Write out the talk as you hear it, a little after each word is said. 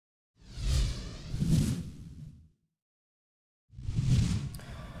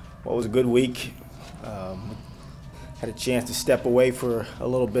Well, it was a good week. Had a chance to step away for a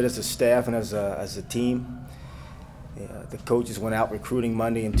little bit as a staff and as a team. The coaches went out recruiting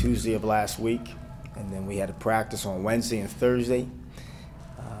Monday and Tuesday of last week, and then we had a practice on Wednesday and Thursday.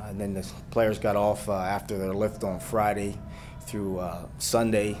 And then the players got off after their lift on Friday through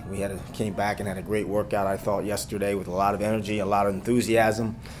Sunday. We came back and had a great workout, I thought, yesterday with a lot of energy, a lot of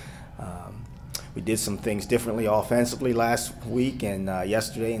enthusiasm. We did some things differently offensively last week and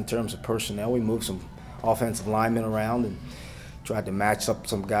yesterday in terms of personnel. We moved some offensive linemen around and tried to match up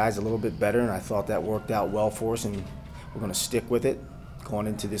some guys a little bit better, and I thought that worked out well for us, and we're going to stick with it going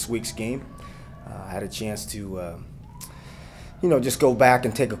into this week's game. I had a chance to just go back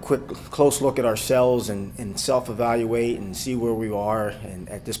and take a close look at ourselves and self-evaluate and see where we are and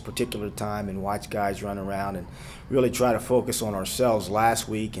at this particular time and watch guys run around and really try to focus on ourselves last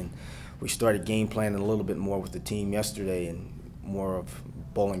week. And we started game planning a little bit more with the team yesterday and more of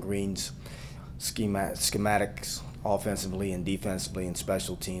Bowling Green's schematics offensively and defensively and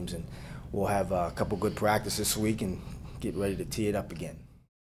special teams. And we'll have a couple good practices this week and get ready to tee it up again.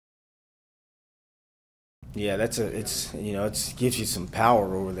 Yeah, it gives you some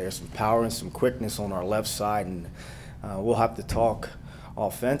power over there, some power and some quickness on our left side, and we'll have to talk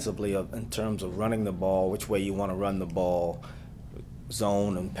offensively in terms of running the ball, which way you want to run the ball,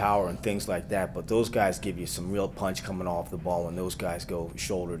 zone and power and things like that. But those guys give you some real punch coming off the ball when those guys go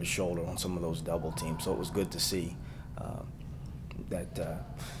shoulder to shoulder on some of those double teams. So it was good to see that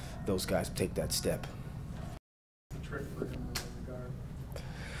those guys take that step.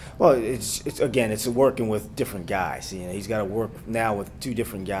 Well, it's working with different guys. He's got to work now with two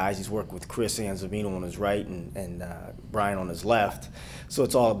different guys. He's working with Chris Anzavino on his right and Brian on his left. So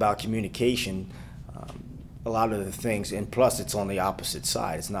it's all about communication. A lot of the things, and plus it's on the opposite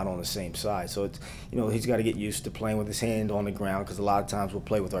side. It's not on the same side. So it's he's got to get used to playing with his hand on the ground, because a lot of times we'll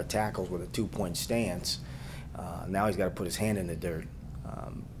play with our tackles with a two-point stance. Now he's got to put his hand in the dirt.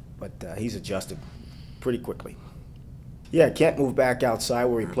 But he's adjusted pretty quickly. Yeah, can't move back outside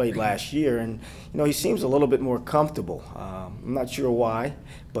where he played last year, and he seems a little bit more comfortable. I'm not sure why,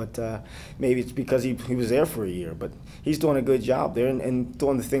 but maybe it's because he was there for a year. But he's doing a good job there and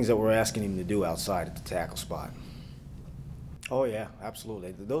doing the things that we're asking him to do outside at the tackle spot. Oh yeah,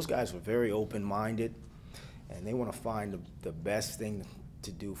 absolutely. Those guys are very open-minded, and they want to find the best thing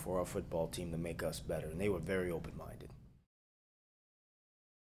to do for our football team to make us better, and they were very open-minded.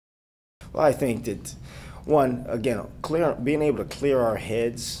 Well, I think that, one, again, being able to clear our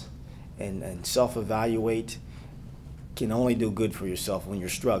heads and self-evaluate can only do good for yourself when you're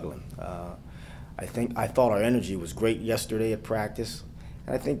struggling. I thought our energy was great yesterday at practice,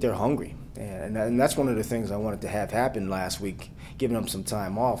 and I think they're hungry. And that's one of the things I wanted to have happen last week, giving them some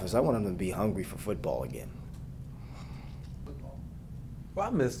time off, is I want them to be hungry for football again. Well, I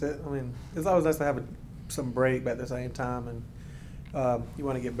missed it. I mean, it's always nice to have some break, but at the same time, and you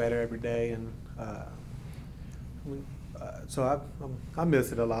want to get better every day, and so I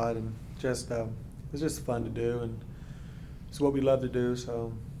miss it a lot, and just it's just fun to do, and it's what we love to do.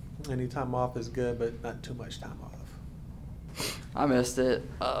 So any time off is good, but not too much time off. I missed it.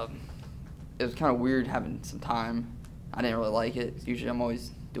 It was kind of weird having some time. I didn't really like it. Usually I'm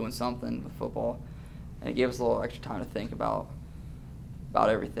always doing something with football, and it gave us a little extra time to think about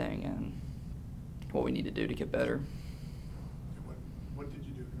everything and what we need to do to get better. What did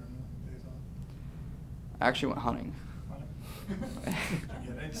you do during the days off? I actually went hunting. Did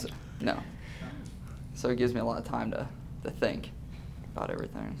you get anything? No. So it gives me a lot of time to think about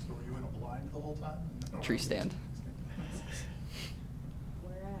everything. So were you in a blind the whole time? Tree stand.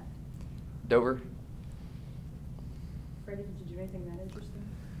 Where at? Dover. Freddy, did you do anything that interesting?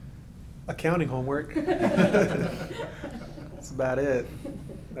 Accounting homework. That's about it.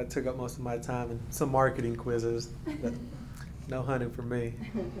 That took up most of my time, and some marketing quizzes. But no hunting for me.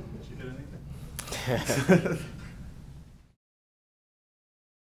 Did you hit anything?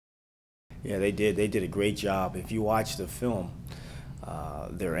 Yeah, they did. They did a great job. If you watch the film,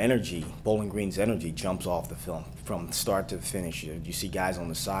 their energy, Bowling Green's energy, jumps off the film from start to finish. You see guys on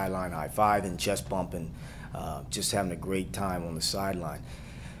the sideline high-fiving, chest bumping, just having a great time on the sideline.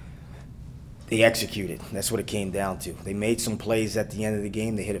 They executed. That's what it came down to. They made some plays at the end of the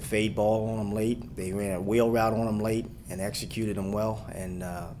game. They hit a fade ball on them late. They ran a wheel route on them late and executed them well. And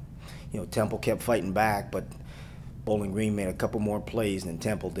Temple kept fighting back, but Bowling Green made a couple more plays than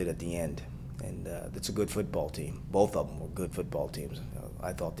Temple did at the end. And that's a good football team. Both of them were good football teams.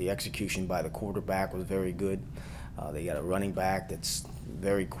 I thought the execution by the quarterback was very good. They got a running back that's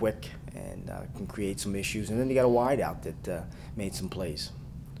very quick and can create some issues. And then they got a wide out that made some plays.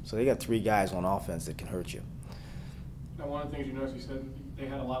 So they got three guys on offense that can hurt you. Now, one of the things you noticed, you said they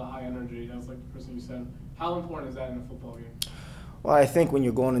had a lot of high energy. That was like the first thing you said. How important is that in a football game? Well, I think when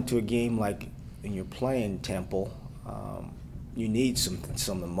you're going into a game like when you're playing Temple, you need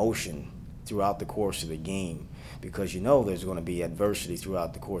some emotion throughout the course of the game because you know there's going to be adversity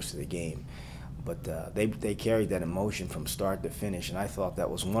throughout the course of the game. But they carried that emotion from start to finish, and I thought that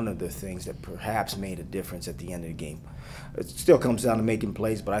was one of the things that perhaps made a difference at the end of the game. It still comes down to making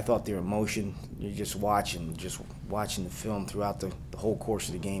plays, but I thought their emotion, just watching the film throughout the whole course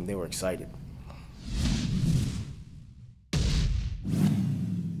of the game, they were excited.